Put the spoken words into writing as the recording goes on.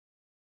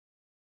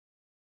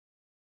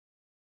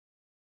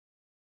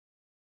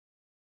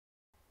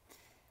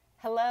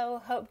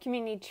Hello, Hope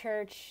Community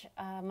Church.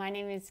 My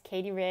name is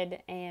Katie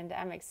Ridd, and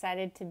I'm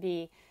excited to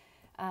be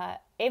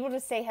able to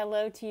say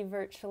hello to you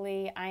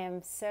virtually. I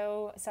am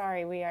so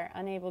sorry we are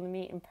unable to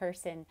meet in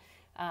person.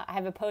 I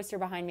have a poster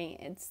behind me.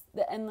 It's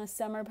the Endless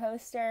Summer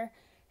poster,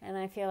 and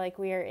I feel like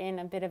we are in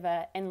a bit of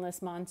an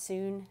endless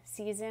monsoon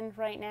season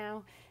right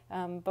now.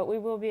 But we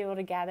will be able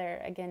to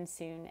gather again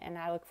soon, and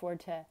I look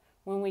forward to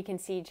when we can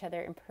see each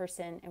other in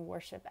person and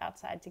worship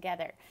outside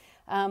together.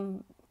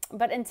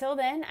 But until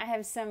then, I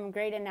have some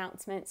great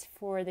announcements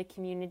for the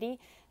community.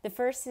 The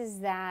first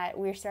is that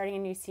we're starting a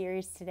new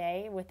series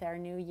today with our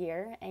new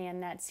year,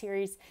 and that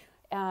series,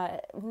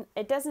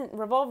 it doesn't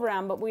revolve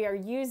around, but we are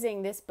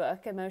using this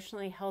book,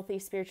 Emotionally Healthy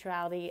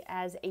Spirituality,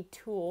 as a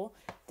tool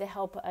to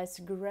help us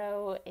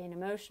grow in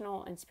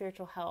emotional and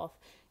spiritual health,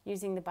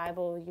 using the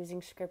Bible,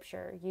 using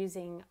Scripture,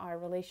 using our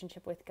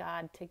relationship with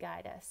God to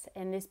guide us.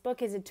 And this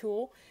book is a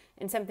tool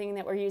and something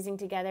that we're using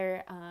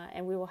together,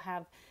 and we will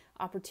have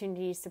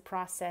opportunities to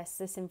process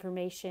this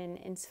information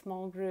in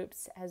small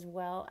groups as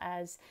well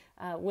as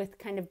with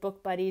kind of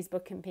book buddies,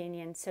 book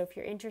companions. So if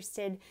you're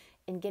interested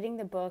in getting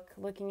the book,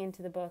 looking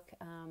into the book,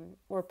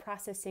 or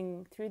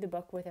processing through the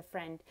book with a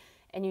friend,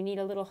 and you need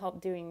a little help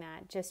doing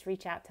that, just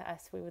reach out to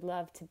us. We would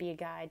love to be a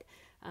guide.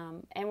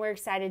 And we're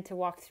excited to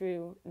walk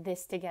through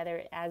this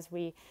together as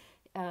we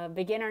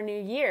begin our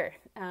new year.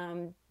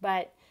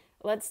 But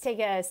let's take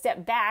a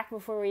step back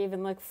before we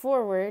even look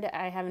forward.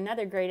 I have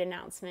another great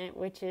announcement,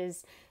 which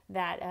is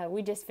that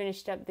we just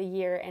finished up the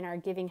year in our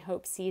Giving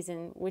Hope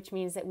season, which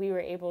means that we were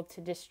able to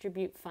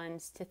distribute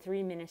funds to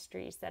 3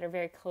 ministries that are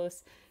very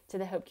close to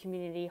the Hope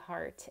community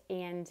heart.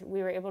 And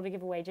we were able to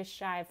give away just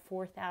shy of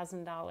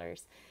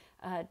 $4,000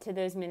 to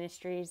those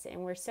ministries.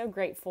 And we're so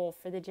grateful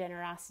for the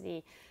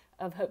generosity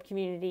of Hope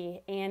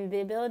Community and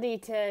the ability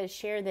to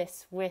share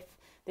this with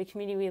the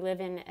community we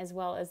live in as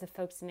well as the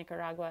folks in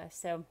Nicaragua.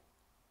 So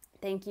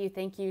thank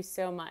you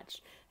so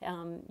much.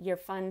 Your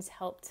funds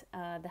helped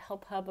the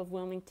Help Hub of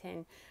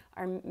Wilmington,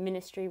 our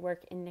ministry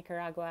work in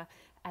Nicaragua,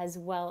 as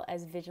well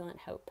as Vigilant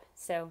Hope.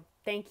 So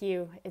thank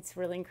you. It's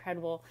really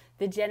incredible.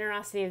 The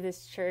generosity of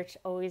this church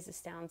always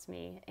astounds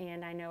me,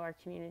 and I know our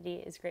community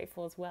is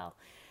grateful as well.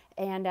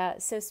 And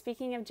so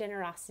speaking of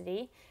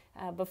generosity,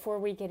 before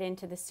we get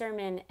into the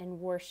sermon and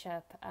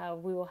worship,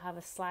 we will have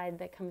a slide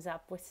that comes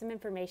up with some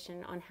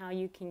information on how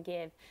you can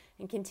give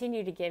and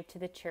continue to give to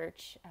the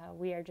church.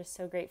 We are just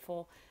so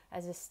grateful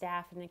as a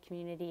staff in the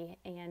community,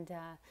 and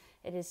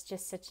it is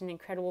just such an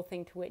incredible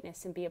thing to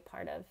witness and be a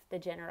part of, the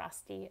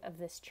generosity of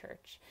this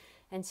church.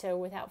 And so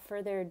without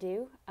further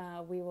ado,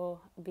 we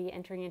will be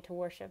entering into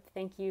worship.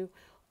 Thank you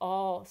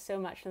all so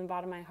much from the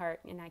bottom of my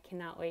heart, and I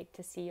cannot wait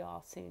to see you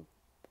all soon.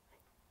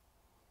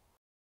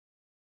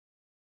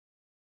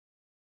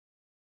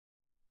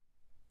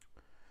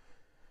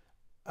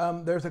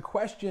 There's a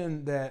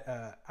question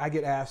that I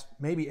get asked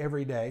maybe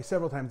every day,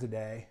 several times a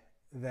day,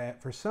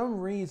 that for some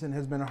reason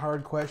has been a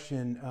hard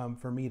question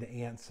for me to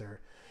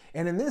answer.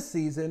 And in this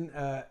season,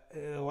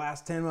 the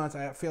last 10 months,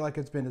 I feel like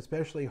it's been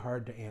especially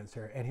hard to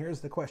answer. And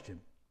here's the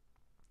question.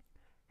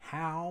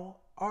 How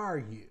are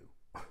you?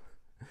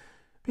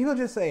 People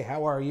just say,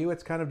 how are you?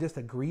 It's kind of just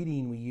a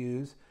greeting we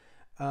use.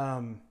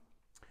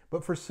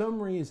 But for some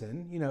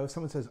reason, if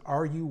someone says,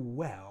 are you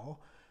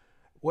well?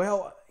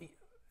 Well,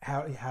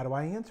 how do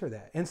I answer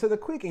that? And so the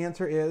quick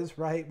answer is,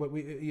 right,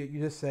 you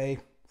just say,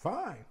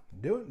 fine,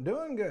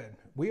 doing good.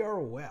 We are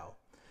well.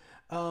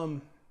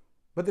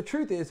 But the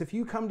truth is, if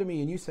you come to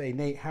me and you say,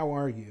 Nate, how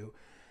are you?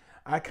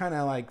 I kind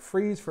of like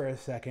freeze for a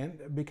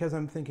second because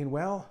I'm thinking,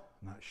 well,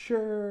 not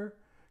sure,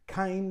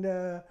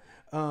 kinda.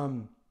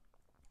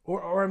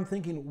 Or I'm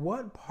thinking,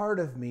 what part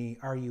of me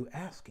are you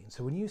asking?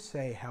 So when you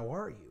say, how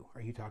are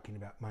you talking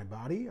about my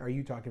body? Are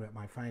you talking about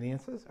my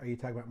finances? Are you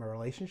talking about my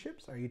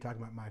relationships? Are you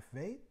talking about my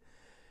faith?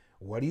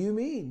 What do you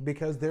mean?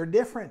 Because they're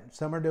different.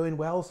 Some are doing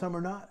well, some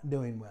are not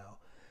doing well.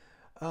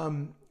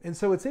 And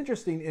so what's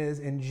interesting is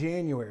in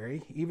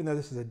January, even though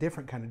this is a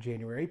different kind of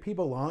January,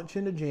 people launch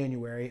into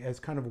January as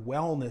kind of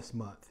wellness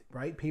month,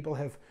 right? People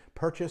have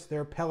purchased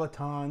their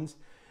Pelotons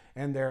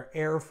and their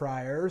air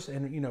fryers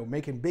and,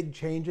 making big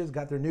changes,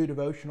 got their new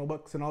devotional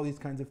books and all these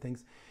kinds of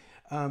things.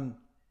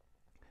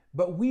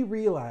 But we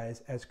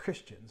realize as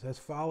Christians, as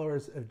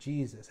followers of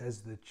Jesus,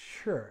 as the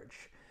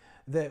church,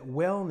 that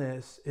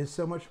wellness is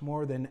so much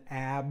more than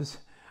abs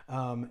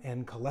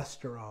and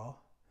cholesterol.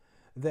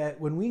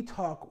 That when we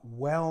talk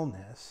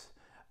wellness,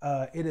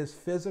 it is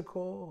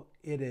physical,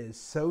 it is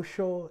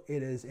social,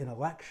 it is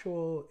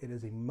intellectual, it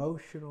is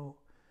emotional.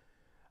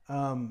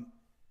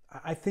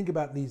 I think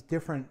about these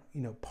different,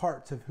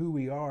 parts of who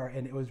we are,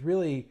 and it was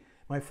really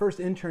my first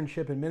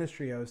internship in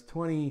ministry. I was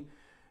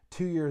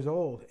 22 years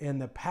old,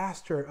 and the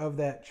pastor of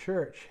that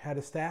church had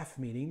a staff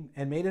meeting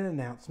and made an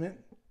announcement.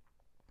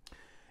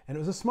 And it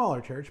was a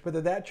smaller church,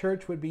 but that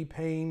church would be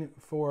paying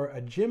for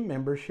a gym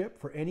membership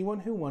for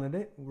anyone who wanted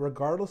it,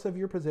 regardless of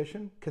your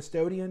position,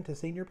 custodian to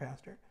senior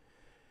pastor,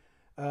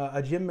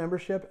 a gym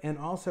membership. And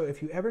also,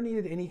 if you ever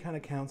needed any kind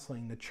of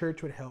counseling, the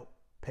church would help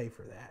pay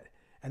for that.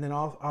 And then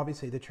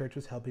obviously the church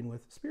was helping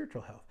with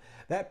spiritual health.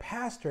 That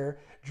pastor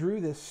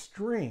drew this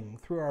string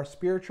through our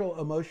spiritual,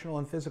 emotional,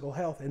 and physical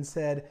health and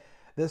said,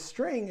 the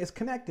string is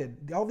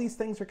connected. All these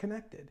things are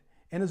connected.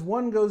 And as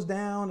one goes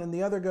down and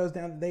the other goes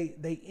down,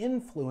 they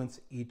influence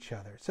each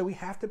other. So we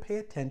have to pay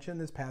attention,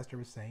 this pastor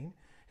was saying.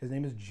 His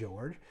name is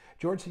George.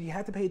 George said you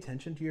have to pay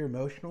attention to your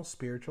emotional,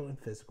 spiritual, and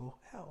physical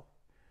health.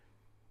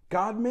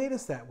 God made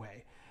us that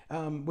way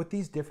with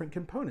these different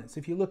components.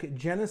 If you look at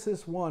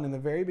Genesis 1, in the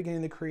very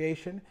beginning of the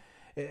creation,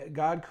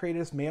 God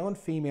created us male and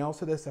female,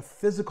 so there's a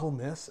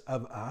physicalness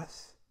of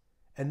us.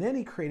 And then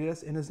he created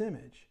us in his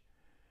image.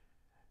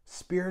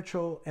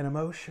 Spiritual and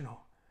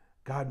emotional.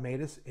 God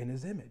made us in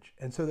his image.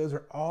 And so those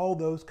are all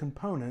those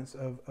components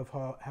of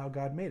how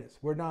God made us.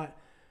 We're not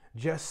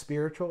just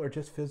spiritual or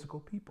just physical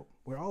people.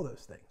 We're all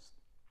those things.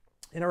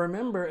 And I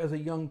remember as a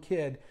young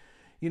kid,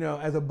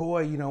 as a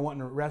boy, wanting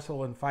to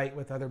wrestle and fight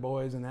with other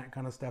boys and that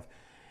kind of stuff.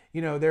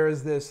 There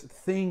is this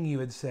thing you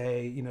would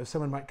say,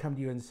 someone might come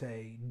to you and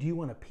say, do you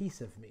want a piece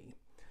of me?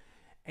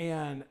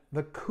 And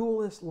the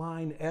coolest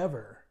line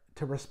ever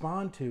to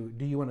respond to,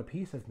 do you want a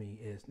piece of me,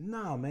 is,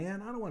 no,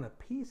 man, I don't want a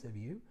piece of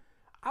you.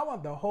 I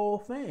want the whole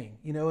thing,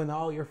 and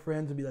all your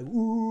friends would be like,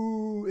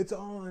 ooh, it's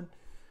on.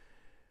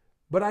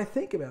 But I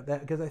think about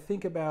that because I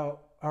think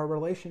about our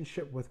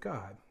relationship with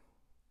God.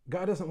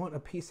 God doesn't want a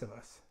piece of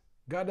us.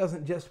 God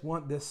doesn't just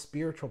want this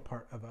spiritual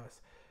part of us.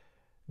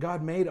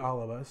 God made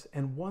all of us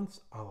and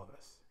wants all of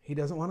us. He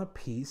doesn't want a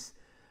piece.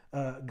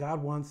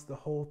 God wants the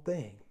whole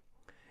thing.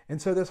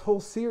 And so this whole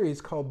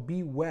series called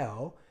Be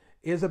Well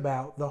is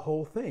about the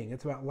whole thing.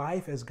 It's about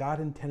life as God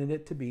intended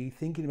it to be,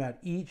 thinking about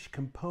each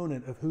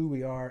component of who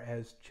we are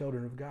as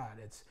children of God.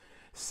 It's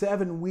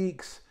 7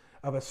 weeks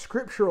of a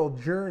scriptural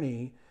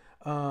journey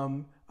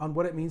on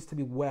what it means to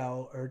be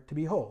well or to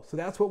be whole. So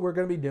that's what we're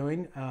going to be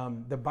doing.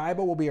 The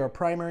Bible will be our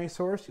primary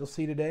source. You'll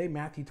see today,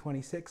 Matthew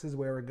 26 is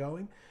where we're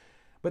going.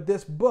 But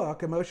this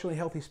book, Emotionally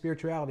Healthy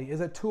Spirituality,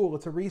 is a tool.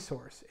 It's a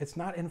resource. It's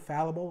not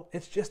infallible.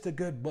 It's just a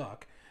good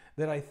book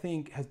that I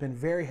think has been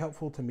very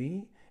helpful to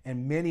me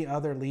and many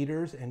other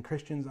leaders and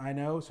Christians I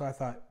know. So I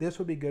thought this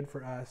would be good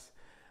for us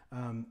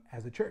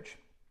as a church.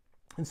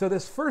 And so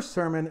this first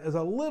sermon is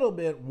a little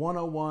bit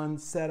 101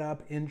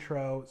 setup,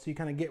 intro, so you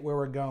kind of get where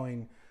we're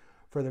going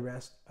for the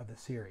rest of the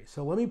series.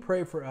 So let me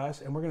pray for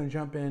us, and we're going to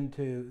jump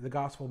into the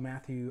Gospel of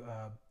Matthew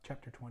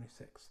chapter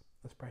 26.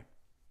 Let's pray.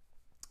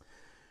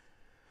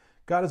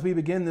 God, as we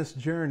begin this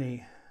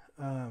journey,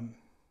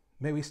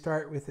 may we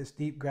start with this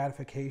deep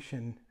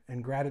gratification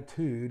and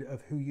gratitude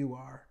of who you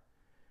are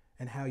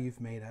and how you've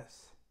made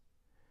us.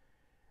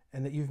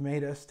 And that you've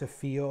made us to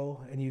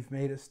feel, and you've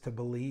made us to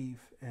believe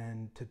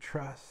and to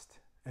trust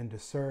and to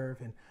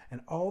serve,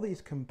 and all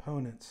these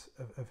components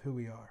of who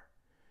we are.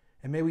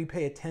 And may we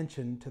pay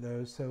attention to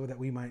those so that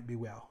we might be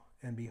well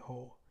and be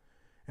whole.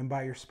 And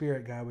by your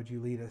Spirit, God, would you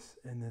lead us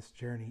in this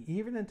journey,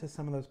 even into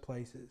some of those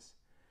places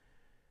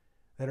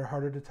that are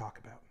harder to talk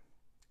about.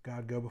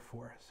 God, go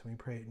before us. We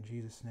pray it in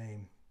Jesus'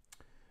 name.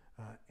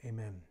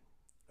 Amen.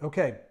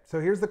 Okay, so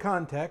here's the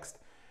context.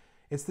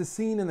 It's the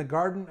scene in the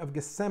Garden of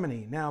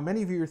Gethsemane. Now,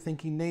 many of you are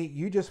thinking, Nate,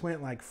 you just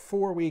went like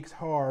 4 weeks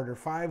hard or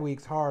 5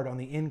 weeks hard on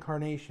the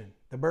incarnation,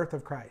 the birth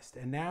of Christ,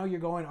 and now you're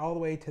going all the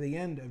way to the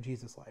end of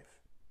Jesus' life.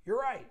 You're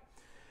right.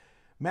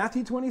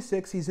 Matthew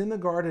 26, he's in the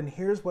garden.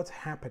 Here's what's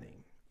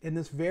happening. In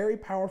this very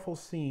powerful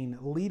scene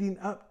leading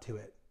up to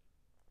it,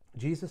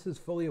 Jesus is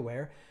fully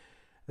aware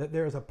that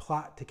there is a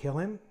plot to kill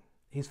him.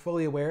 He's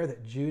fully aware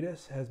that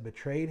Judas has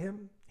betrayed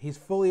him. He's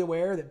fully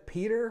aware that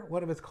Peter,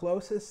 one of his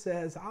closest,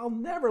 says, I'll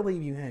never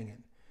leave you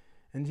hanging.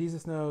 And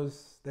Jesus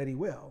knows that he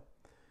will.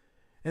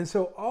 And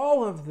so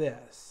all of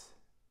this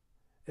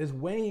is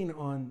weighing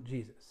on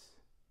Jesus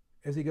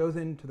as he goes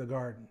into the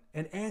garden.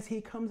 And as he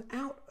comes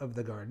out of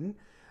the garden,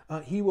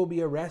 he will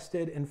be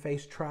arrested and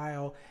face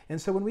trial. And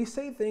so when we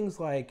say things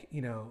like,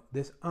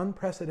 this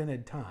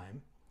unprecedented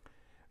time,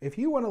 if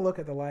you want to look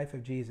at the life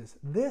of Jesus,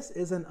 this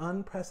is an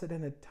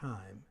unprecedented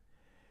time.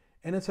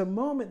 And it's a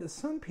moment that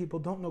some people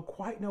don't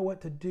quite know what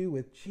to do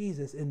with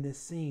Jesus in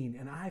this scene.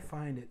 And I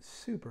find it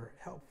super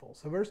helpful.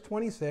 So verse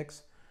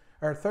 36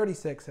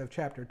 of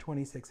chapter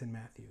 26 in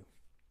Matthew.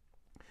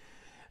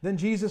 Then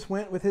Jesus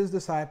went with his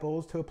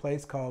disciples to a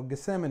place called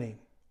Gethsemane.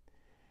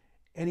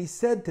 And he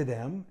said to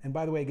them, and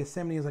by the way,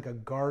 Gethsemane is like a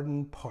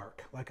garden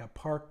park, like a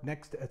park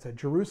it's a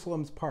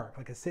Jerusalem's park,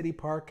 like a city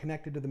park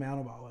connected to the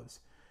Mount of Olives.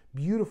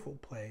 Beautiful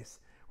place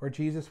where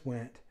Jesus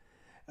went.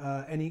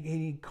 And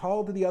he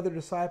called to the other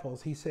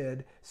disciples. He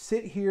said,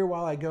 sit here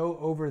while I go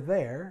over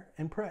there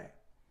and pray.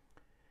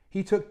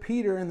 He took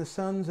Peter and the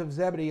sons of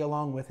Zebedee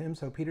along with him,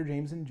 so Peter,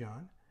 James, and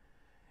John.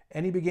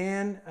 And he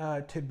began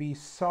to be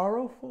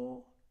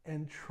sorrowful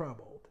and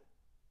troubled.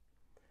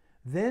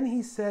 Then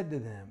he said to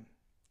them,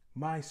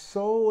 my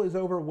soul is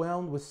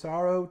overwhelmed with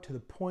sorrow to the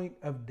point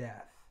of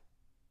death.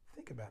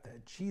 Think about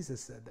that.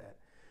 Jesus said that.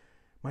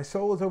 My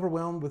soul is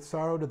overwhelmed with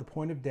sorrow to the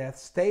point of death.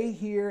 Stay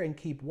here and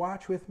keep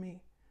watch with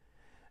me.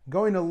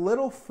 Going a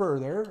little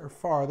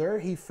farther,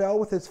 he fell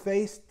with his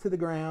face to the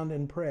ground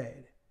and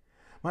prayed.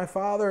 My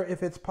Father,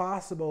 if it's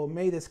possible,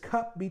 may this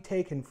cup be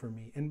taken from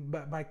me. And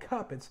by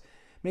cup, it's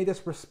may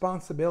this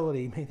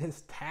responsibility, may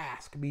this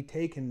task be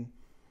taken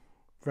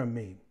from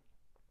me.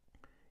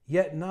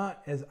 Yet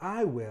not as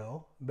I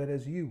will, but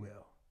as you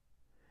will.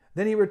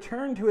 Then he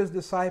returned to his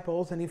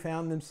disciples and he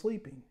found them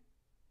sleeping.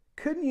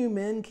 Couldn't you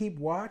men keep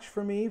watch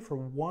for me for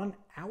 1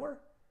 hour?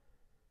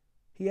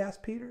 He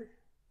asked Peter.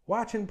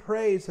 Watch and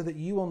pray so that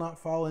you will not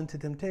fall into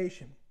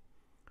temptation.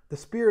 The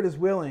spirit is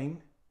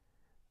willing,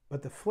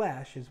 but the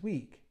flesh is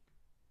weak.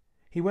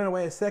 He went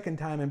away a second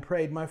time and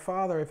prayed, My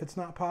Father, if it's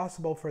not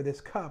possible for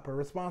this cup or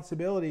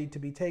responsibility to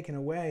be taken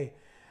away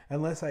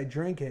unless I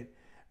drink it,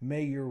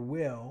 may your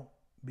will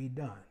be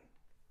done.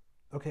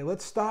 Okay,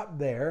 let's stop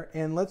there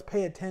and let's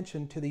pay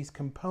attention to these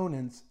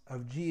components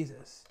of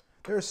Jesus.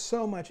 There's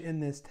so much in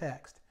this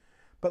text.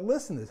 But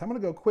listen to this. I'm going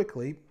to go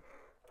quickly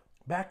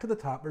back to the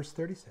top, verse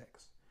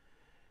 36.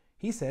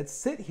 He said,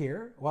 sit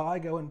here while I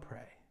go and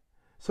pray.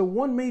 So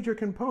one major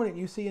component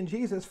you see in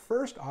Jesus,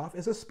 first off,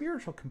 is a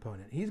spiritual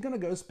component. He's going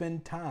to go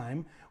spend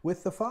time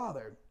with the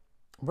Father.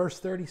 Verse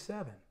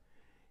 37.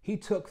 He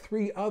took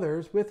 3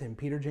 others with him,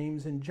 Peter,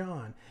 James, and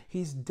John.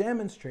 He's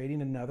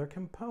demonstrating another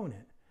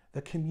component,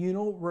 the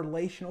communal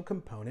relational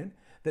component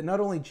that not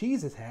only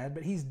Jesus had,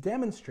 but he's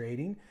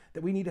demonstrating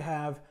that we need to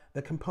have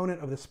the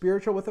component of the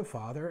spiritual with the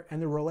Father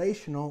and the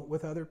relational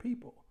with other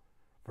people.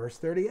 Verse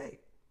 38.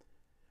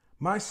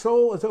 My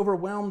soul is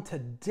overwhelmed to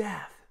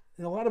death.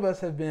 And a lot of us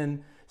have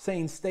been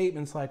saying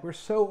statements like, we're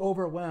so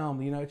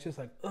overwhelmed, it's just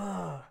like,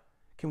 ugh,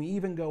 can we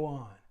even go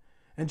on?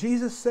 And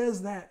Jesus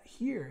says that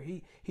here.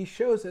 He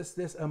shows us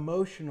this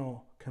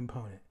emotional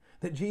component,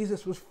 that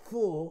Jesus was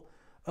full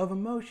of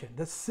emotion.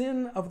 The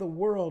sin of the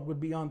world would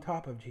be on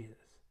top of Jesus.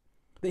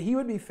 That he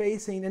would be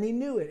facing, and he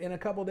knew it in a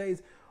couple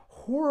days,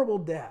 horrible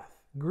death,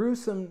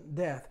 gruesome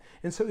death.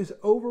 And so he's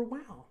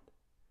overwhelmed.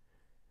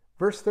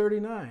 Verse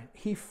 39,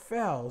 he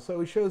fell. So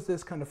he shows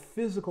this kind of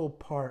physical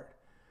part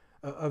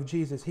of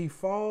Jesus. He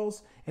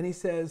falls, and he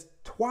says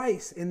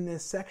twice in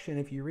this section,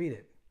 if you read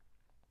it,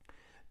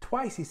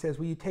 twice he says,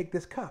 will you take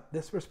this cup,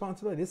 this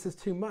responsibility? This is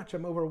too much.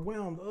 I'm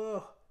overwhelmed.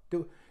 Ugh.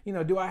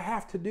 Do I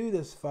have to do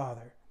this,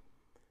 Father?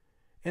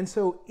 And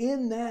so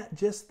in that,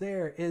 just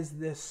there is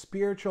this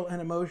spiritual and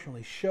emotional.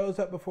 He shows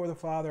up before the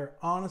Father,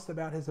 honest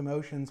about his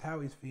emotions, how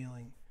he's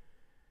feeling.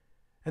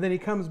 And then he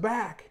comes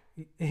back,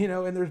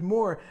 and there's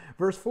more.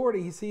 Verse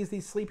 40, he sees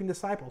these sleeping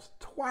disciples.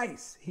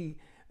 Twice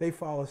they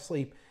fall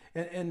asleep.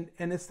 And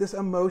it's this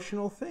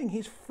emotional thing.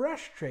 He's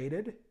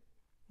frustrated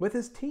with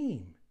his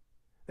team.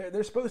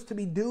 They're supposed to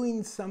be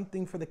doing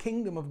something for the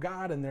kingdom of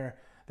God, and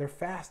they're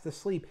fast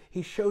asleep.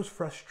 He shows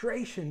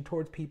frustration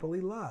towards people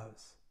he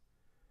loves.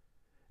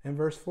 In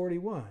verse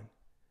 41,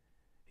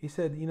 he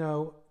said,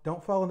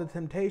 don't fall into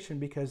temptation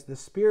because the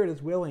spirit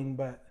is willing,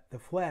 but the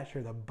flesh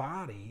or the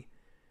body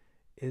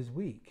is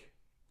weak.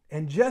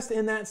 And just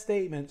in that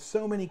statement,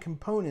 so many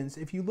components.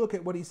 If you look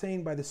at what he's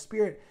saying by the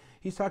spirit,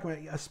 he's talking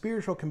about a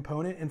spiritual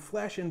component, and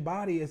flesh and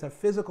body is a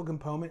physical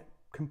component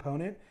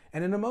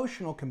and an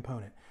emotional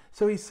component.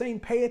 So he's saying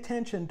pay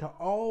attention to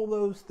all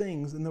those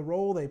things and the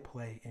role they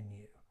play in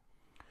you.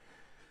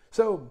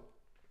 So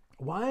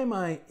why am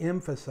I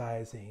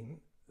emphasizing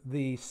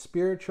the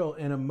spiritual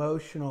and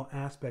emotional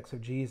aspects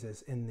of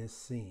Jesus in this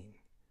scene?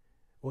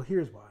 Well,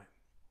 here's why.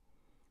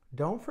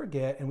 Don't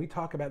forget, and we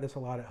talk about this a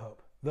lot at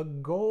Hope, the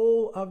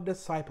goal of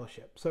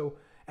discipleship. So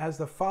as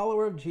the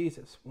follower of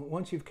Jesus,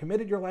 once you've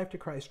committed your life to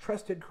Christ,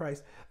 trusted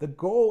Christ, the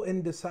goal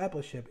in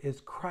discipleship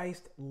is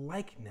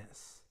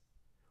Christ-likeness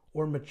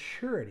or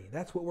maturity.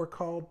 That's what we're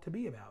called to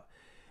be about.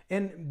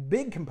 And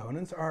big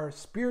components are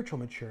spiritual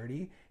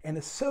maturity, and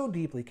is so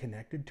deeply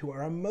connected to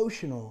our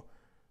emotional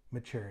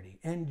maturity.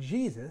 And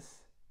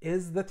Jesus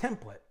is the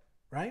template,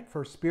 right,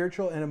 for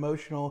spiritual and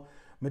emotional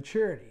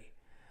maturity.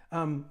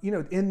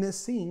 In this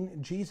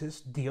scene, Jesus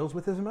deals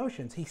with his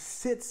emotions. He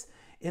sits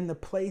in the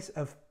place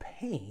of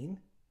pain.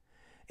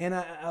 And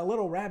a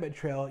little rabbit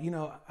trail,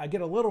 I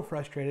get a little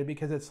frustrated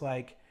because it's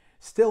like,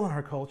 still in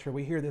our culture,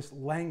 we hear this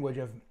language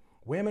of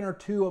women are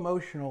too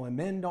emotional and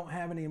men don't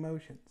have any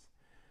emotions.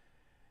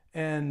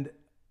 And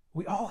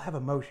we all have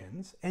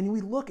emotions. And we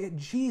look at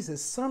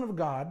Jesus, Son of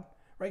God,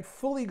 right?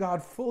 Fully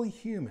God, fully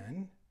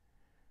human,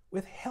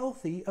 with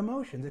healthy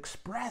emotions,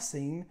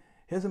 expressing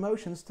his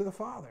emotions to the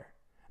Father.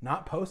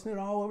 Not posting it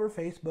all over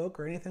Facebook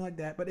or anything like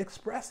that, but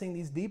expressing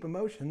these deep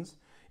emotions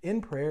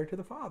in prayer to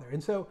the Father.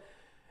 And so,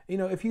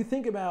 if you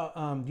think about,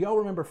 do y'all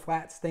remember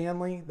Flat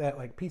Stanley,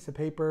 that piece of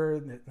paper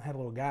that had a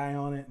little guy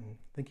on it, and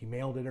I think he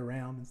mailed it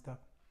around and stuff?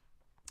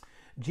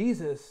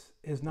 Jesus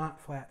is not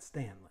Flat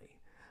Stanley,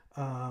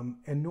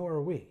 and nor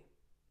are we.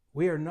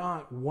 We are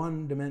not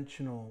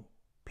one-dimensional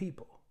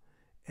people.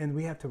 And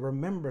we have to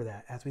remember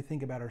that as we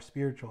think about our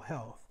spiritual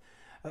health.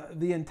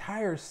 The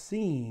entire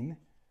scene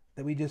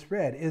that we just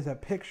read is a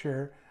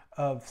picture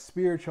of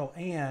spiritual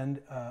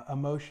and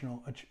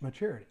emotional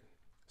maturity.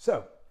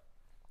 So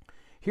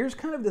here's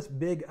kind of this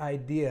big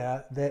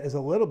idea that is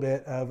a little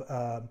bit of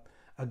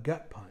a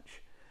gut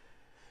punch.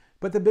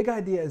 But the big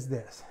idea is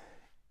this,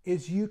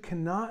 is you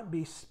cannot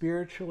be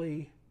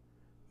spiritually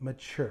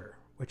mature,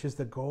 which is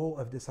the goal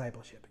of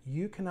discipleship.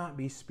 You cannot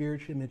be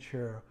spiritually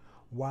mature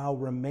while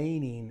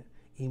remaining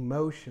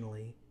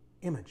emotionally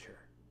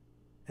immature.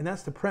 And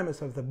that's the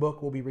premise of the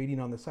book we'll be reading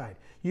on the side.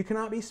 You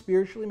cannot be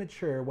spiritually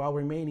mature while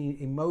remaining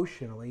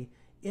emotionally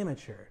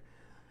immature.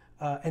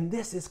 And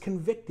this is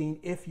convicting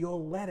if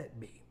you'll let it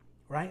be,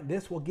 right?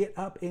 This will get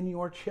up in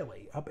your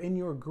chili, up in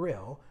your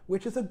grill,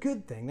 which is a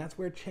good thing. That's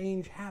where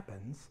change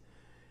happens,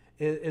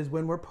 is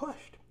when we're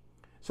pushed.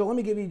 So let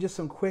me give you just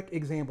some quick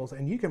examples,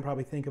 and you can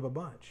probably think of a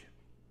bunch.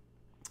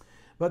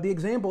 But the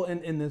example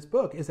in this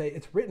book is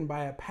it's written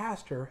by a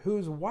pastor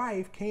whose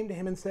wife came to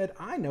him and said,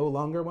 I no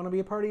longer want to be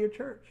a part of your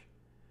church.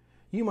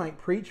 You might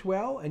preach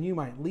well and you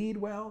might lead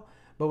well,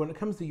 but when it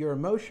comes to your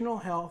emotional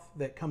health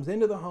that comes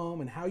into the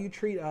home and how you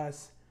treat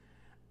us,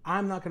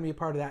 I'm not going to be a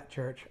part of that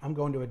church. I'm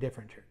going to a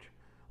different church.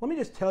 Let me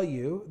just tell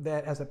you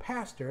that as a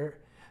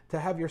pastor,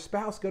 to have your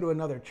spouse go to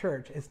another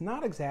church is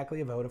not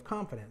exactly a vote of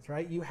confidence,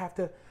 right? You have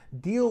to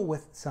deal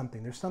with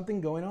something. There's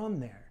something going on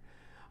there.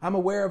 I'm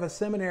aware of a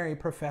seminary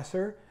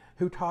professor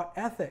who taught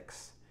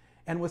ethics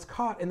and was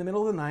caught in the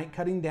middle of the night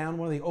cutting down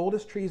one of the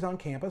oldest trees on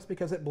campus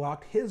because it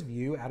blocked his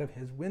view out of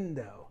his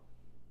window,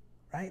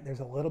 right? There's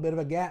a little bit of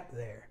a gap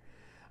there.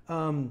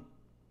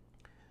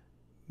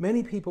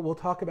 Many people will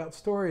talk about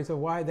stories of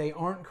why they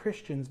aren't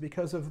Christians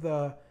because of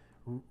the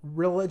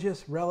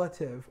religious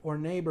relative or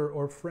neighbor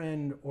or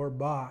friend or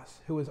boss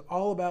who is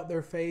all about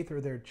their faith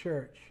or their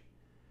church,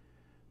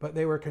 but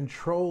they were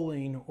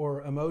controlling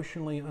or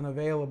emotionally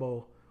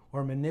unavailable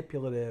or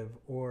manipulative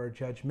or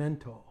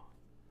judgmental.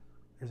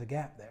 There's a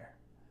gap there.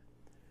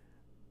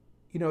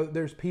 You know,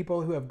 there's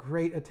people who have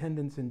great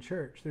attendance in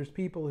church. There's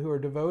people who are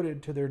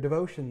devoted to their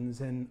devotions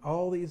and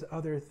all these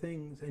other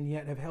things and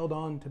yet have held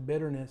on to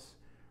bitterness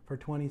for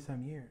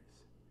 20-some years,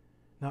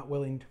 not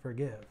willing to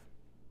forgive.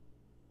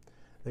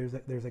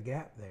 There's a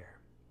gap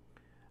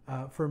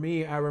there. For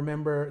me, I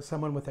remember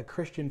someone with a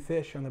Christian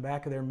fish on the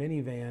back of their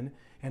minivan,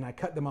 and I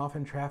cut them off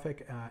in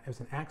traffic. It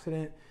was an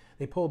accident.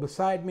 They pulled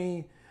beside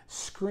me,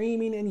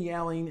 screaming and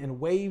yelling and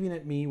waving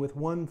at me with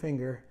one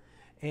finger,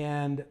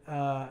 and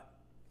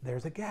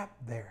there's a gap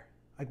there.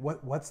 Like,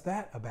 what's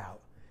that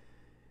about?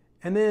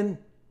 And then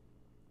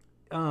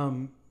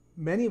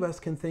many of us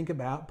can think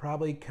about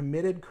probably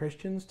committed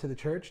Christians to the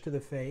church, to the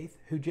faith,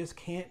 who just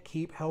can't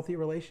keep healthy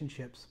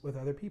relationships with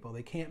other people.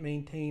 They can't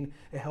maintain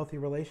a healthy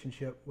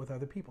relationship with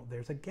other people.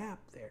 There's a gap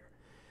there.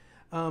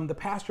 The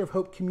pastor of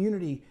Hope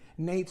Community,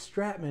 Nate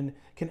Stratman,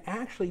 can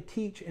actually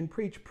teach and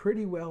preach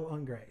pretty well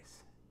on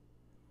grace.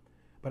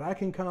 But I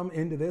can come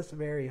into this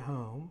very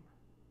home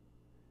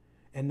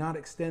and not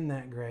extend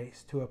that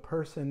grace to a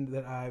person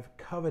that I've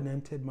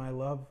covenanted my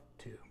love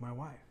to, my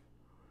wife,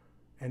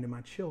 and to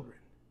my children.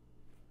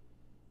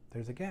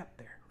 There's a gap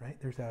there, right?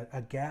 There's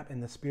a gap in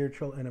the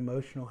spiritual and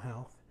emotional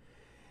health.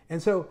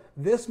 And so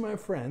this, my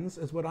friends,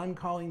 is what I'm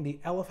calling the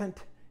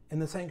elephant in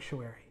the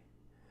sanctuary.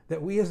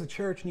 That we as a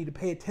church need to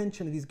pay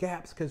attention to these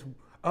gaps because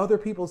other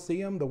people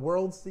see them, the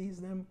world sees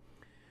them.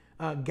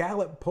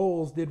 Gallup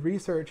polls did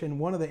research, and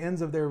one of the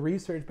ends of their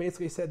research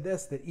basically said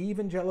this, that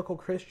evangelical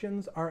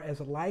Christians are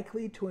as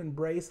likely to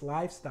embrace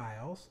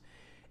lifestyles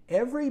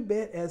every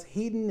bit as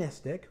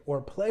hedonistic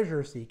or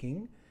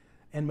pleasure-seeking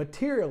and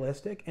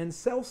materialistic and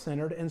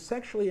self-centered and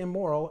sexually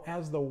immoral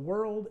as the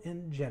world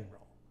in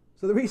general.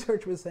 So the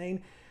research was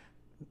saying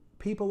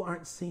people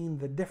aren't seeing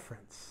the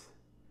difference.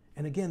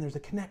 And again, there's a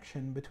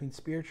connection between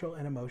spiritual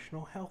and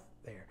emotional health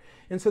there.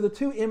 And so the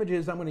two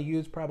images I'm going to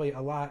use probably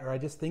a lot, or I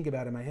just think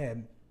about in my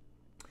head.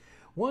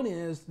 One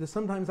is that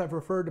sometimes I've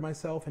referred to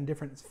myself in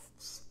different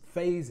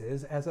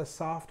phases as a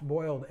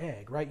soft-boiled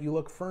egg, right? You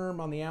look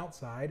firm on the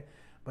outside,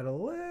 but a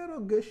little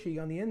gushy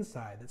on the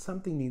inside, that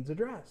something needs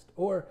addressed.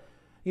 Or,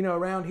 you know,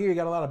 around here you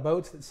got a lot of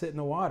boats that sit in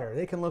the water.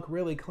 They can look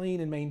really clean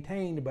and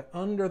maintained, but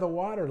under the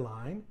water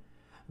line,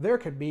 there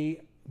could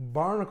be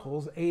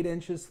barnacles 8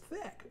 inches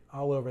thick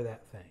all over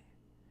that thing.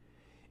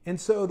 And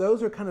so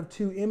those are kind of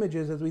two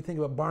images as we think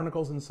about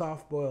barnacles and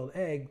soft-boiled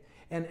egg.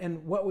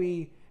 And what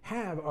we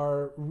have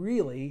are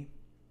really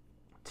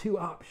two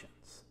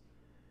options.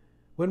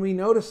 When we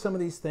notice some of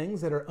these things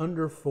that are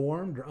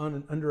underformed or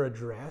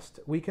underaddressed,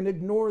 we can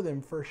ignore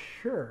them for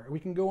sure. We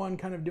can go on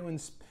kind of doing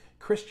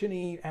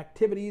Christian-y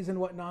activities and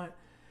whatnot.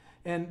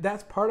 And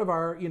that's part of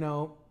our, you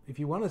know, if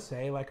you want to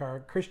say, like our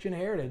Christian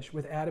heritage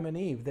with Adam and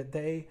Eve, that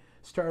they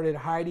started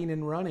hiding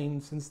and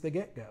running since the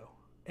get-go.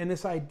 And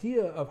this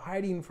idea of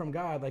hiding from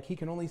God, like he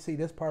can only see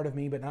this part of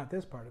me but not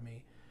this part of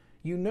me,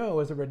 you know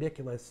is a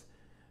ridiculous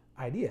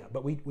idea,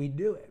 but we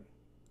do it.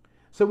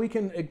 So we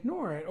can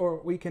ignore it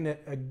or we can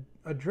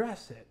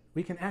address it.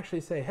 We can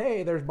actually say,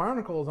 hey, there's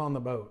barnacles on the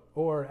boat.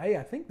 Or, hey,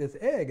 I think this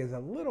egg is a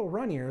little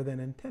runnier than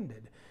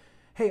intended.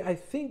 Hey, I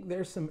think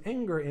there's some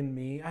anger in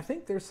me. I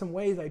think there's some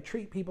ways I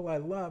treat people I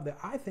love that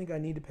I think I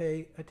need to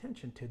pay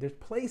attention to. There's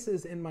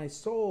places in my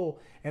soul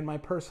and my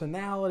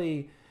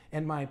personality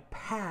and my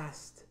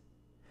past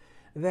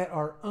that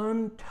are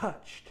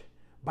untouched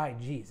by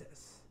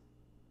Jesus.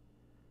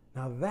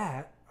 Now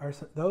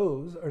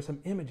those are some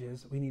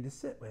images we need to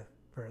sit with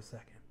for a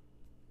second.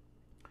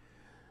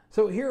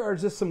 So here are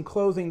just some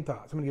closing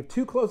thoughts. I'm going to give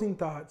 2 closing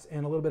thoughts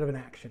and a little bit of an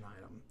action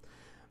item.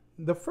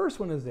 The first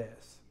one is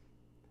this.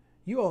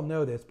 You all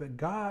know this, but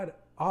God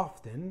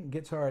often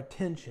gets our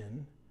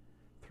attention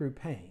through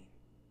pain.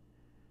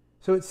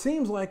 So it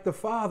seems like the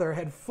Father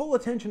had full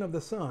attention of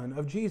the Son,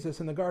 of Jesus,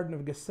 in the Garden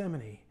of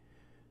Gethsemane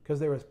because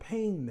there was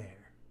pain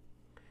there.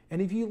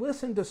 And if you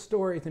listen to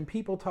stories and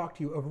people talk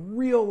to you of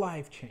real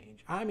life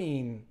change, I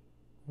mean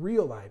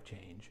real life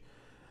change,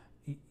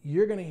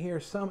 you're going to hear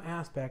some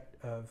aspect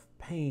of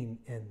pain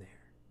in there.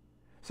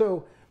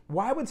 So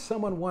why would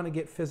someone want to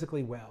get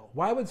physically well?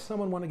 Why would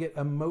someone want to get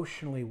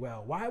emotionally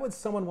well? Why would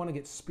someone want to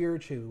get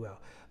spiritually well?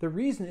 The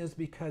reason is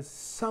because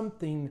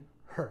something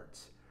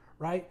hurts,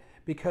 right?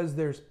 Because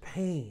there's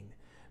pain,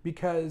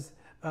 because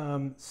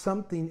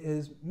something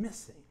is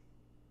missing.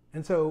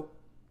 And so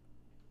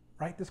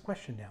write this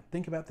question down.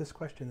 Think about this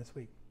question this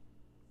week.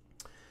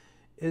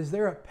 Is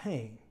there a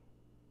pain,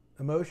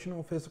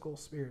 emotional, physical,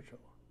 spiritual,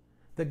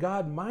 that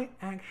God might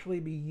actually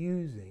be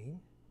using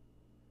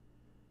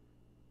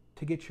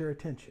to get your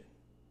attention?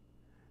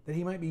 That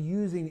he might be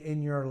using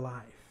in your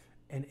life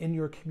and in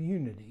your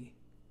community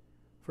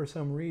for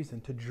some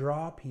reason to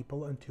draw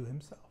people unto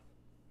himself?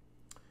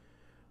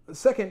 The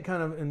second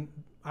kind of an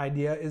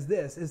idea is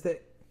this, is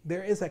that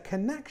there is a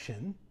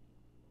connection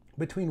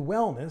between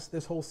wellness,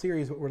 this whole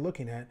series what we're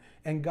looking at,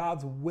 and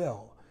God's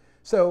will.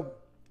 So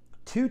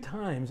 2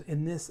 times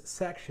in this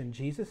section,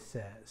 Jesus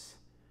says,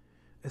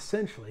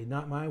 essentially,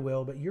 not my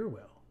will, but your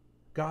will.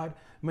 God,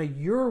 may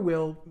your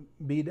will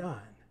be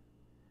done.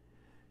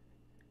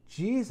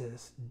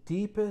 Jesus'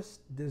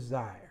 deepest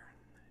desire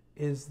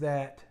is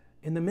that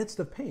in the midst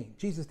of pain,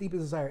 Jesus'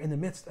 deepest desire in the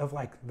midst of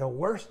like the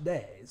worst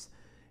days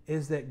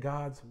is that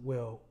God's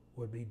will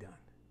would be done.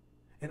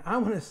 And I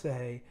want to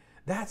say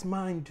that's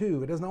mine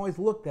too. It doesn't always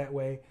look that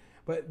way,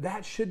 but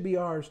that should be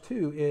ours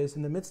too, is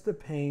in the midst of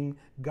pain,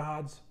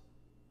 God's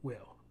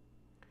will.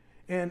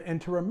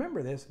 And to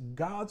remember this,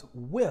 God's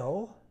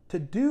will, to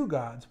do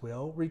God's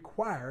will,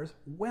 requires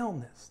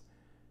wellness.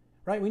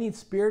 Right? We need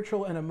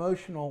spiritual and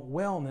emotional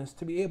wellness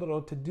to be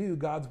able to do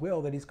God's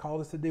will that he's called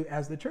us to do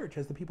as the church,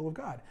 as the people of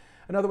God.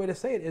 Another way to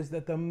say it is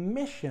that the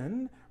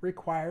mission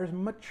requires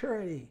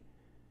maturity.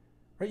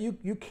 Right?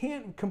 You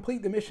can't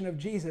complete the mission of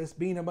Jesus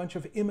being a bunch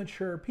of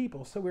immature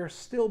people. So we're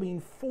still being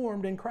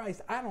formed in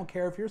Christ. I don't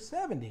care if you're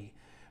 70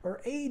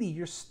 or 80,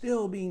 you're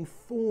still being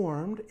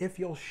formed if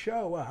you'll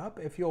show up,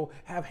 if you'll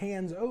have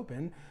hands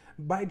open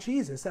by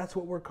Jesus. That's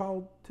what we're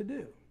called to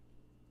do.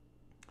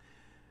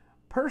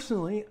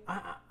 Personally,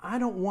 I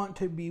don't want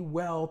to be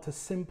well to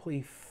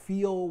simply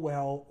feel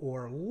well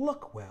or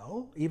look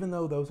well, even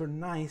though those are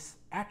nice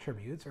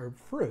attributes or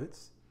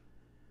fruits.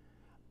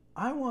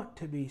 I want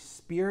to be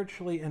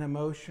spiritually and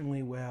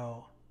emotionally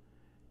well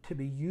to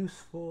be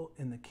useful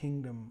in the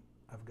kingdom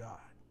of God.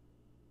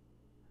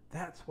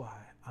 That's why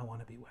I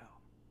want to be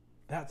well.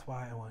 That's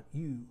why I want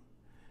you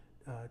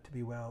to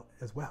be well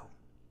as well.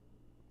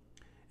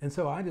 And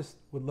so I just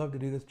would love to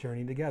do this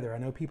journey together. I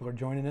know people are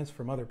joining us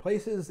from other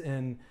places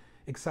and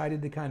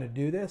excited to kind of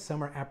do this.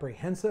 Some are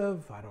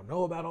apprehensive. I don't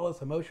know about all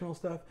this emotional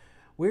stuff.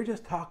 We're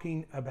just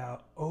talking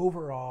about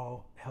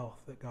overall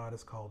health that God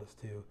has called us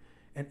to,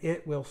 and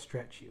it will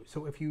stretch you.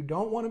 So if you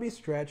don't want to be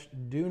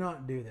stretched, do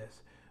not do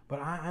this.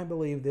 But I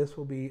believe this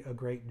will be a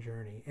great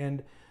journey.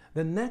 And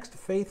the next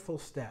faithful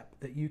step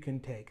that you can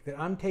take, that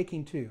I'm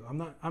taking too,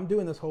 I'm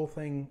doing this whole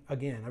thing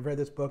again. I've read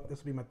this book. This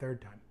will be my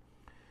 3rd time.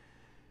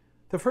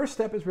 The first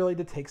step is really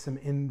to take some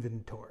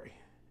inventory.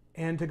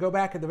 And to go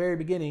back at the very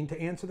beginning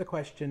to answer the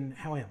question,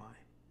 how am I?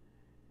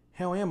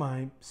 How am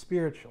I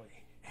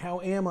spiritually? How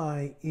am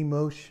I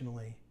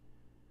emotionally?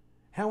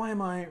 How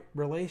am I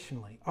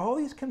relationally? All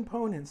these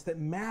components that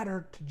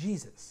matter to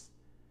Jesus.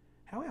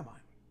 How am I?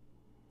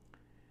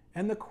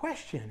 And the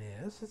question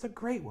is, it's a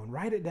great one.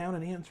 Write it down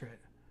and answer it.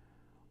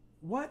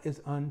 What is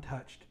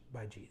untouched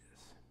by Jesus?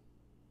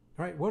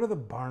 All right, what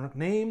are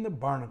name the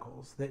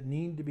barnacles that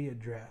need to be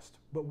addressed?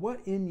 But what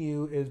in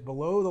you is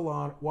below the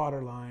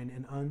waterline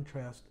and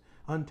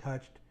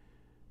untouched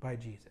by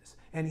Jesus?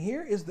 And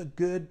here is the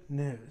good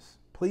news.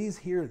 Please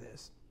hear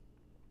this.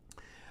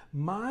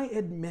 My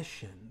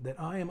admission that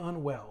I am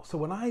unwell. So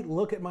when I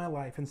look at my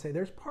life and say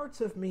there's parts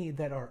of me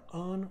that are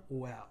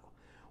unwell,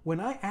 when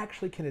I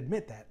actually can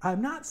admit that,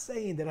 I'm not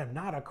saying that I'm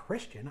not a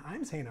Christian.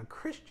 I'm saying a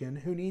Christian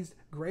who needs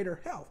greater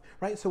health,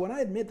 right? So when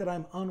I admit that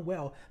I'm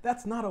unwell,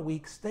 that's not a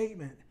weak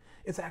statement.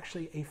 It's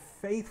actually a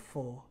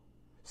faithful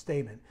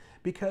statement,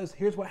 because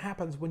here's what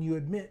happens when you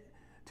admit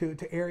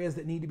to areas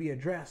that need to be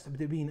addressed,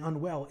 to being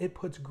unwell. It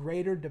puts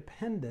greater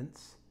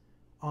dependence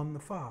on the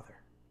Father.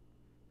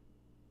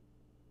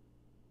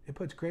 It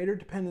puts greater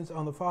dependence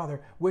on the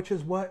Father, which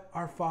is what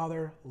our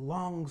Father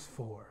longs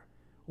for.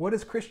 What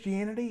is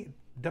Christianity?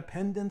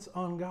 Dependence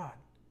on God.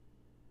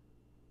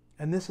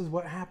 And this is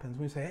what happens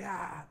when we say,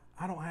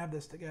 I don't have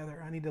this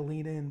together. I need to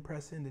lean in,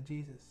 press into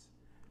Jesus.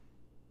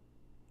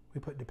 We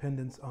put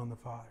dependence on the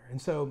Father.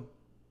 And so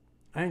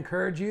I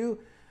encourage you,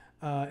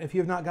 if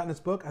you have not gotten this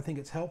book, I think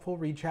it's helpful.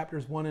 Read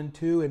chapters 1 and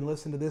 2 and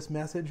listen to this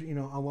message,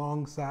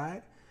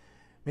 alongside.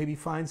 maybe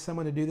find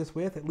someone to do this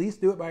with. At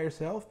least do it by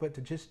yourself, but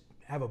to just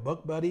have a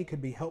book buddy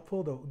could be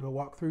helpful to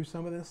walk through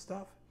some of this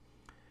stuff.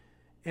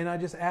 And I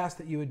just ask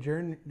that you would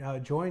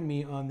join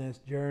me on this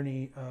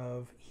journey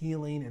of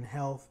healing and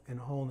health and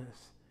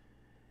wholeness,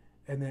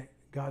 and that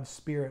God's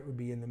Spirit would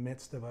be in the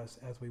midst of us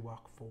as we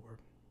walk forward.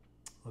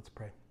 Let's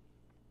pray.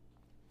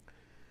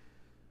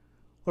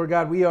 Lord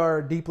God, we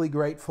are deeply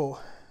grateful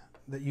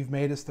that you've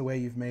made us the way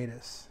you've made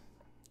us.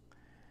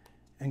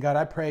 And God,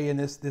 I pray in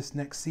this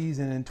next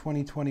season in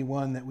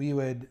 2021 that we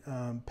would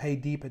pay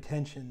deep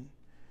attention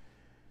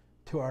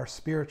to our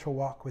spiritual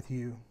walk with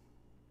you,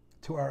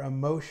 to our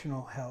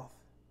emotional health,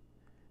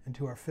 and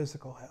to our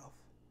physical health,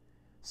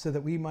 so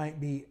that we might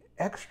be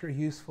extra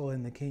useful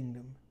in the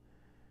kingdom.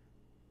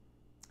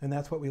 And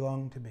that's what we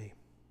long to be,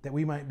 that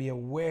we might be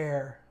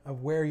aware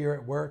of where you're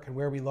at work and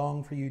where we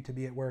long for you to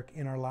be at work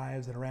in our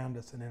lives and around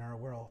us and in our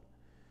world.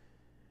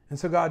 And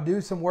so God,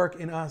 do some work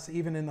in us,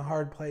 even in the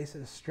hard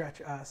places.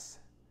 Stretch us.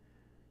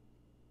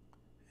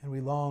 And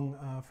we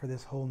long for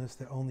this wholeness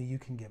that only you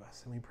can give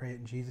us. And we pray it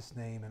in Jesus'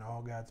 name, and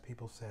all God's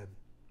people said,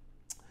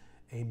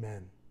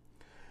 amen.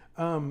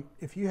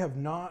 If you have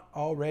not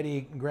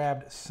already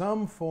grabbed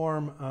some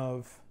form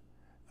of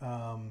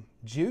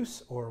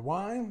juice or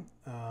wine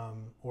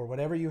or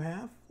whatever you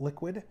have,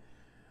 liquid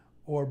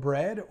or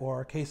bread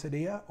or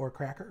quesadilla or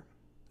cracker,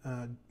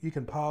 you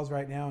can pause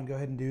right now and go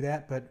ahead and do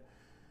that. But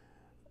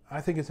I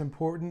think it's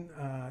important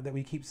that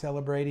we keep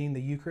celebrating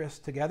the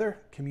Eucharist together,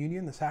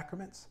 communion, the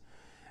sacraments,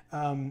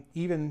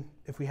 even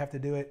if we have to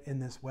do it in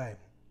this way.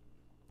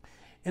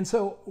 And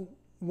so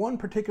one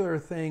particular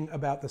thing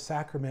about the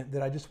sacrament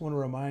that I just want to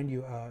remind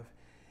you of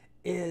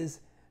is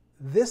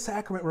this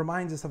sacrament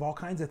reminds us of all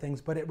kinds of things,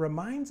 but it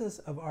reminds us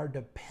of our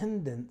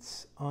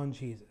dependence on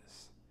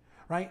Jesus,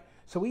 right?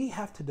 So we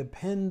have to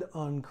depend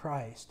on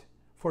Christ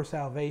for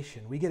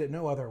salvation. We get it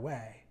no other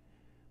way.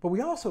 But we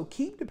also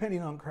keep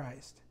depending on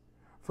Christ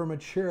for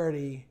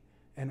maturity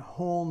and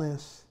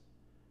wholeness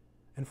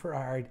and for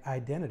our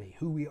identity,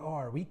 who we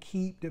are. We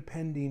keep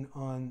depending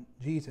on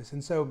Jesus.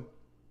 And so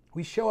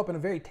we show up in a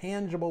very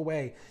tangible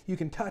way. You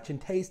can touch and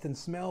taste and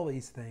smell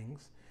these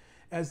things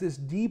as this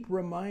deep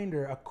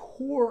reminder, a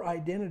core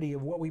identity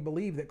of what we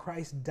believe, that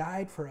Christ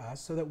died for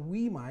us so that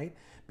we might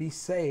be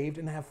saved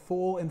and have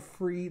full and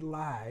free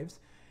lives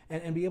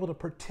and be able to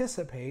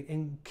participate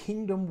in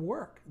kingdom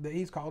work that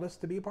he's called us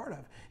to be a part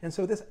of. And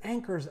so this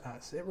anchors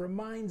us, it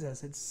reminds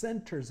us, it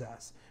centers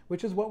us,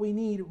 which is what we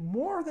need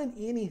more than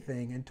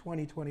anything in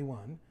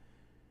 2021,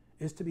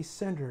 is to be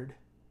centered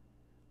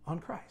on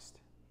Christ.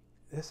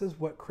 This is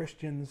what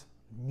Christians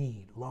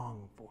need,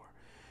 long for.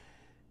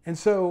 And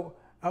so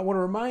I want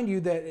to remind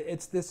you that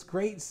it's this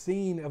great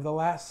scene of the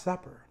Last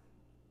Supper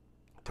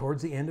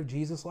towards the end of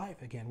Jesus'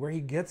 life again, where he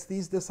gets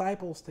these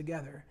disciples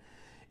together.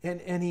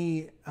 And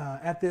he,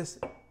 at this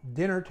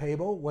dinner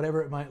table,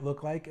 whatever it might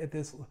look like, at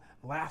this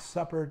Last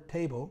Supper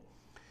table,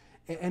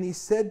 and he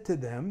said to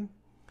them,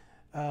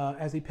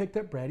 as he picked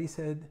up bread, he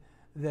said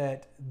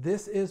that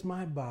this is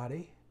my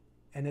body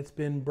and it's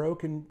been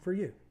broken for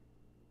you.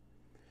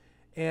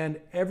 And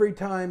every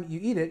time you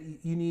eat it,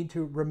 you need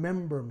to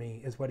remember me,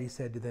 is what he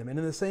said to them. And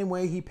in the same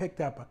way, he picked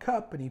up a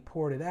cup and he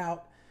poured it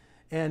out.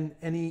 And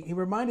he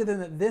reminded them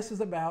that this is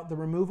about the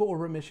removal or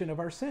remission of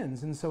our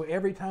sins. And so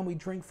every time we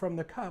drink from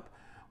the cup,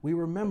 we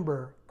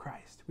remember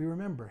Christ. We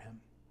remember him.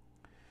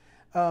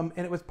 And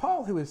it was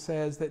Paul who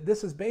says that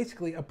this is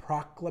basically a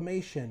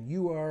proclamation.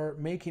 You are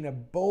making a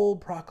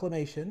bold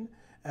proclamation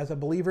as a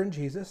believer in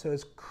Jesus. So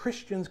as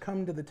Christians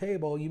come to the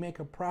table, you make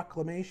a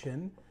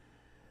proclamation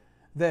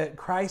that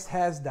Christ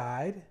has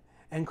died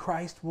and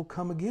Christ will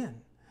come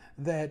again.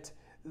 That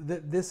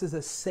this is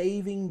a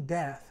saving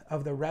death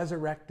of the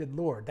resurrected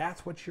Lord.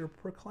 That's what you're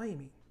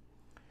proclaiming.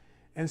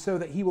 And so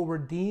that he will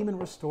redeem and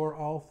restore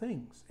all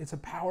things. It's a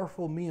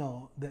powerful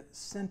meal that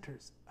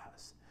centers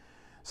us.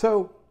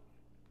 So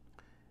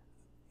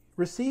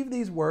receive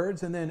these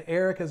words, and then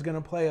Eric is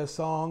going to play a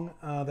song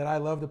that I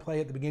love to play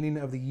at the beginning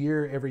of the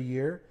year every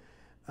year.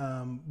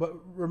 But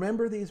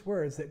remember these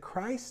words, that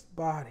Christ's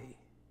body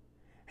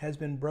has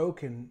been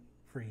broken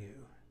for you,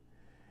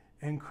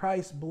 and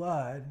Christ's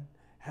blood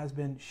has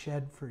been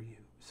shed for you.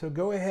 So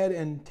go ahead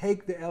and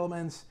take the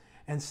elements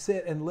and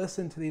sit and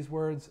listen to these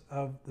words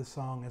of the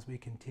song as we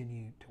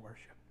continue to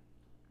worship.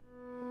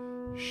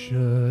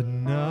 Should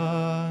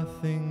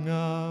nothing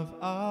of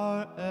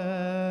our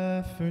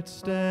efforts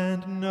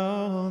stand,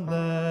 no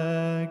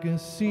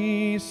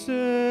legacy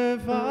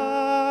survive,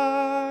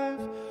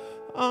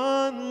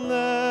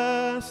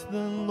 unless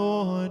the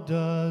Lord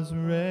does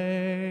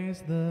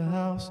raise the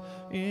house,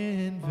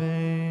 in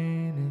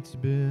vain its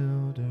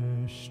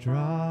builders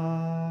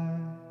strive.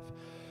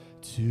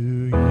 To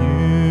you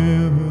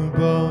who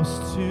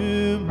boast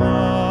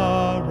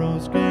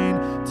tomorrow's gain,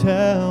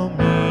 tell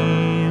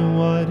me,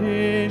 what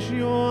is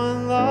your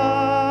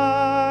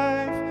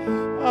life?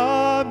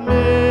 A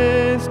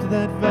mist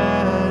that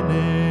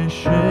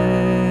vanishes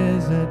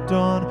at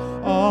dawn,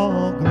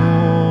 all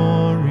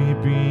glory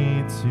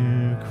be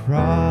to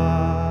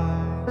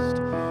Christ.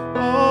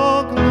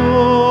 All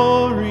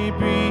glory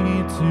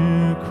be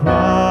to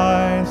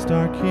Christ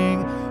our King.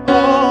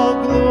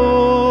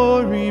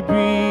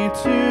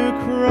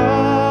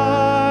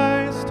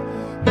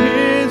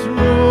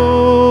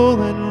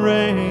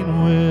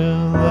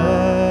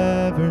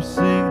 ever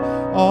sing.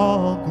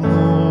 All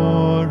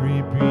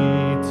glory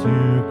be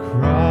to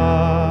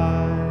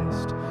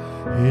Christ.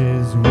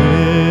 His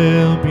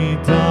will be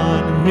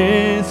done,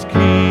 His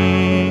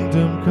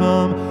kingdom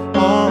come,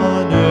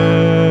 on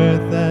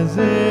earth as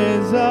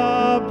is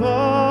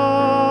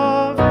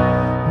above.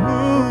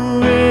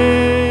 Who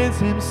is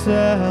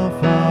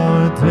Himself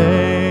our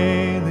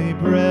daily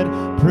bread?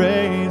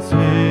 Praise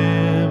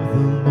Him,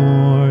 the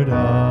Lord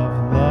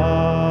of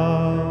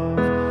love.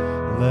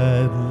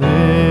 Let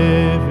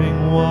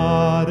living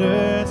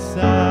water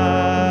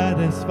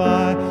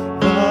satisfy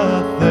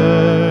the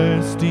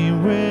thirsty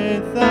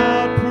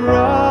without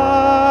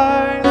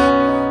price.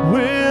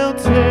 We'll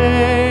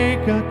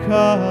take a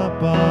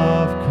cup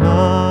of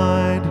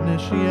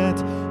kindness,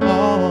 yet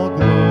all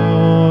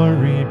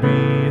glory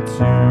be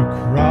to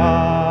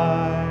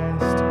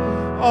Christ.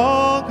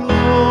 All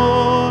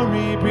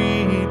glory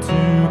be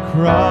to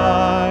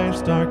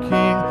Christ our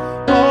King.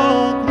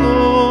 All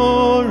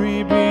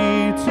glory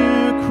be to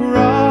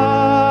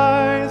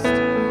Christ.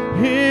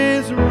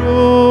 His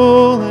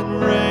rule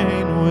and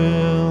reign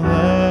will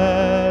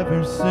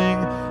ever sing.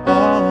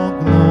 All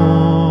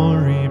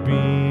glory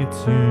be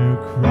to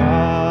Christ.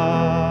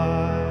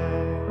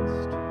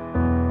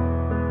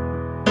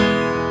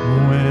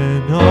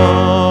 When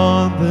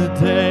on the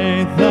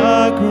day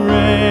the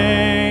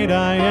great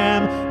I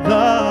am,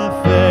 the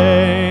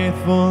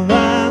faithful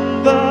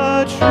and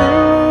the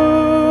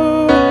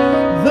true,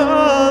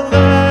 the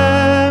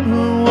Lamb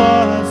who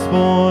was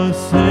for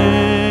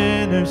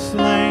sinners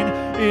slain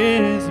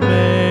is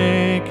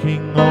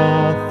making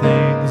all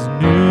things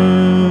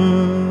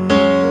new.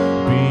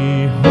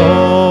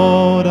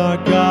 Behold, our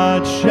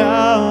God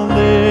shall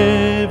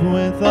live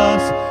with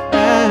us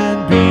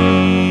and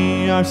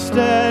be our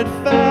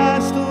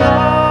steadfast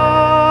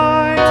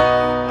light,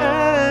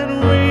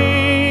 and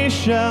we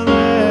shall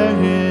let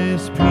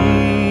His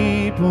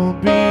people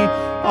be.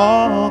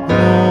 All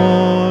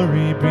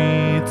glory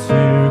be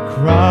to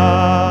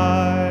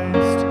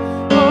Christ.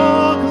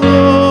 All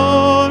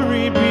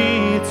glory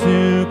be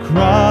to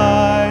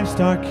Christ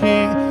our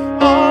King.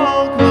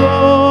 All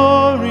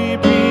glory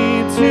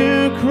be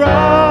to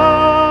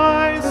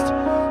Christ.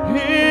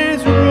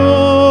 His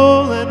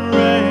rule and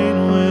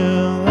reign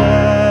will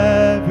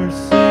ever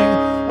sing.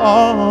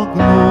 All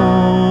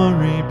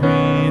glory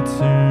be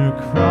to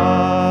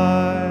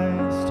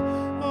Christ.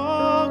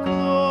 All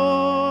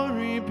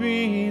glory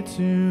be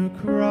to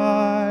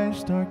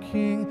Christ our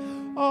King.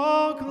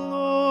 All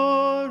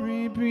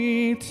glory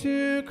be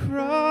to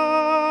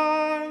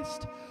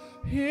Christ.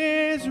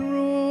 His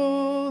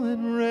rule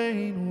and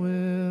reign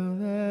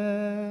will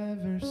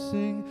ever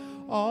sing.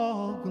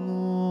 All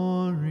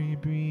glory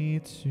be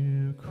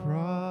to Christ.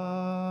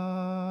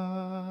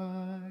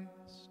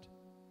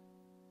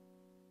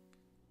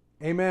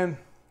 Amen.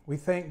 We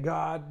thank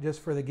God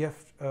just for the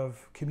gift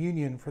of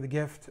communion, for the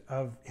gift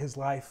of His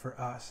life for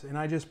us. And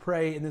I just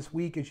pray in this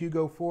week as you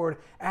go forward,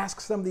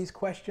 ask some of these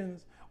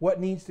questions.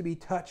 What needs to be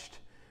touched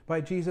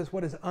by Jesus?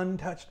 What is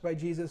untouched by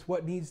Jesus?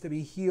 What needs to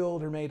be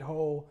healed or made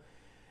whole?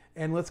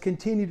 And let's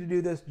continue to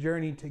do this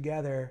journey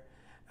together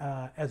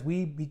as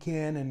we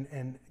begin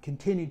and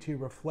continue to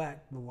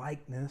reflect the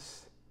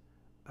likeness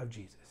of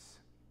Jesus.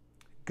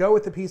 Go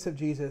with the peace of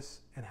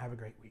Jesus and have a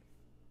great week.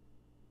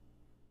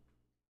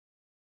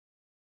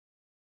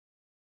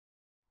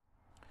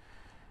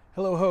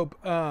 Hello, Hope.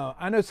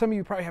 I know some of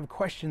you probably have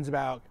questions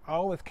about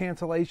all this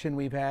cancellation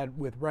we've had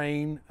with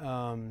rain.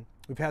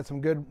 We've had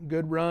some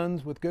good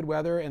runs with good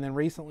weather, and then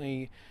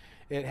recently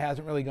it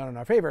hasn't really gone in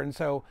our favor. And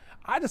so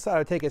I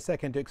decided to take a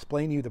second to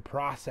explain to you the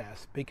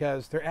process,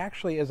 because there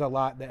actually is a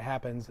lot that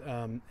happens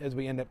as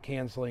we end up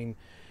canceling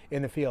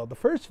in the field. The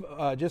first,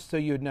 just so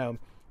you'd know,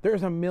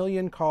 there's 1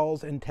 million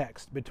calls and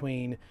texts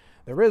between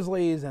the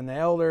Risleys and the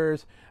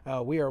elders.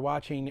 We are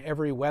watching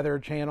every weather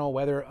channel,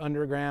 Weather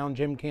Underground,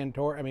 Jim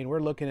Cantor. I mean,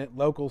 we're looking at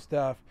local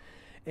stuff.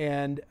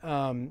 And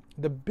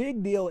the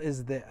big deal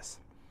is this.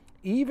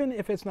 Even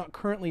if it's not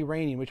currently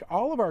raining, which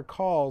all of our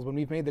calls, when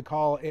we've made the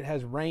call, it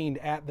has rained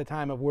at the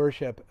time of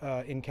worship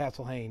in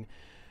Castle Hayne.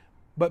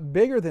 But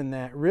bigger than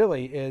that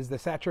really is the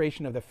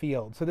saturation of the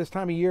field. So this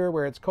time of year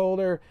where it's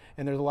colder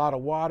and there's a lot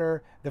of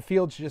water, the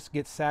fields just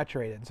get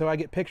saturated. So I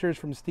get pictures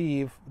from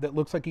Steve that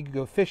looks like you could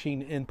go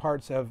fishing in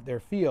parts of their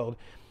field,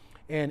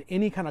 and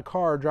any kind of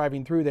car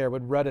driving through there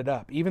would rut it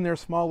up. Even their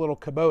small little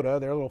Kubota,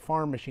 their little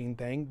farm machine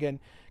thing,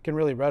 can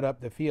really rut up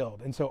the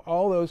field. And so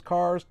all those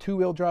cars,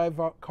 two-wheel drive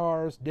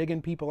cars,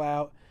 digging people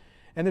out,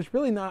 and there's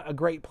really not a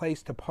great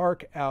place to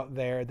park out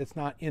there that's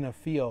not in a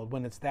field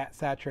when it's that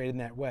saturated and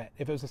that wet.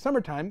 If it was the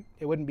summertime,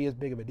 it wouldn't be as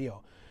big of a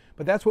deal.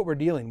 But that's what we're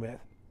dealing with.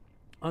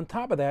 On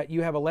top of that,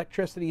 you have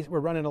electricity. We're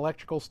running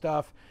electrical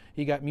stuff.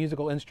 You got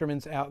musical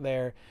instruments out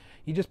there.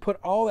 You just put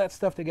all that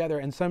stuff together,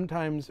 and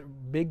sometimes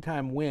big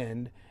time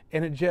wind,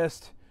 and it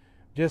just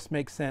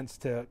makes sense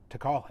to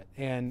call it.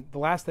 And the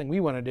last thing we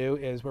want to do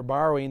is we're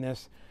borrowing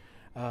this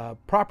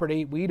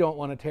property. We don't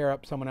want to tear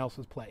up someone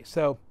else's place.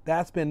 So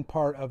that's been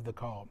part of the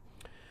call.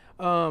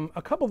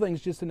 A couple things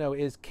just to know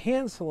is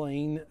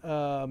canceling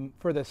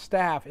for the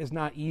staff is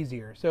not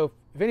easier. So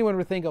if anyone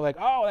would think of like,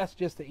 oh, that's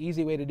just the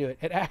easy way to do it,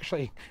 it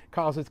actually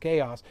causes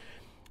chaos.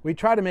 We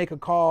try to make a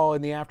call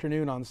in the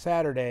afternoon on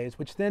Saturdays,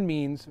 which then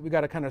means we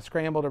got to kind of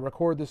scramble to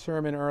record the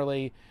sermon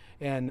early,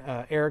 and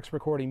Eric's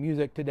recording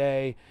music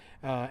today,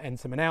 and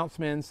some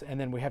announcements, and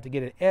then we have to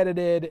get it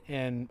edited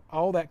and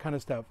all that kind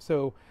of stuff.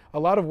 So a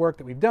lot of work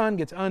that we've done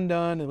gets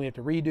undone, and we have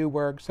to redo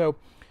work. So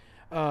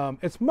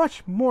it's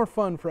much more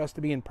fun for us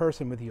to be in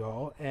person with you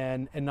all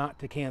and not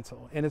to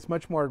cancel. And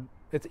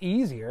it's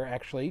easier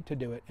actually to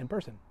do it in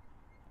person.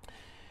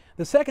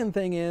 The second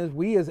thing is,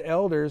 we as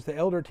elders, the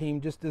elder team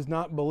just does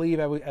not believe,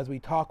 as we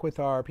talk with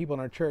our people in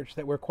our church,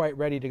 that we're quite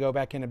ready to go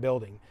back in a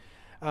building.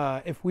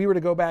 If we were to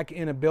go back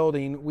in a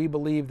building, we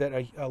believe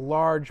that a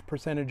large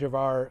percentage of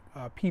our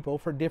people,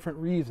 for different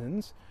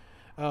reasons,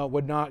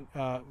 would not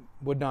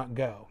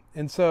go.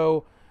 And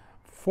so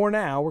for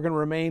now, we're going to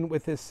remain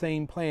with this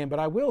same plan. But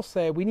I will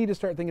say we need to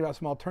start thinking about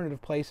some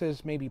alternative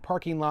places, maybe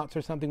parking lots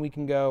or something we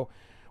can go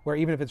where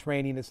even if it's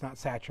raining, it's not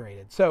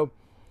saturated. So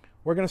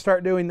we're going to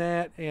start doing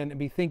that and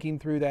be thinking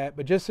through that.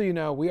 But just so you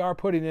know, we are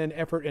putting in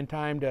effort and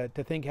time to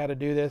think how to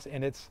do this.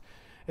 And it's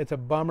a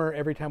bummer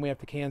every time we have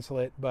to cancel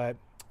it. But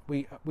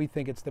we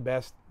think it's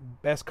the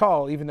best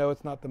call, even though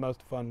it's not the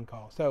most fun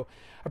call. So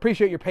I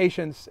appreciate your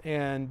patience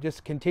and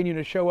just continue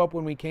to show up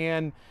when we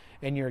can,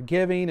 and your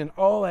giving and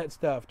all that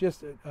stuff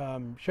just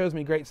shows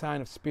me a great sign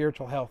of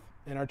spiritual health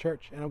in our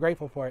church. And I'm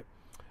grateful for it.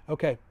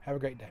 Okay, have a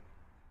great day.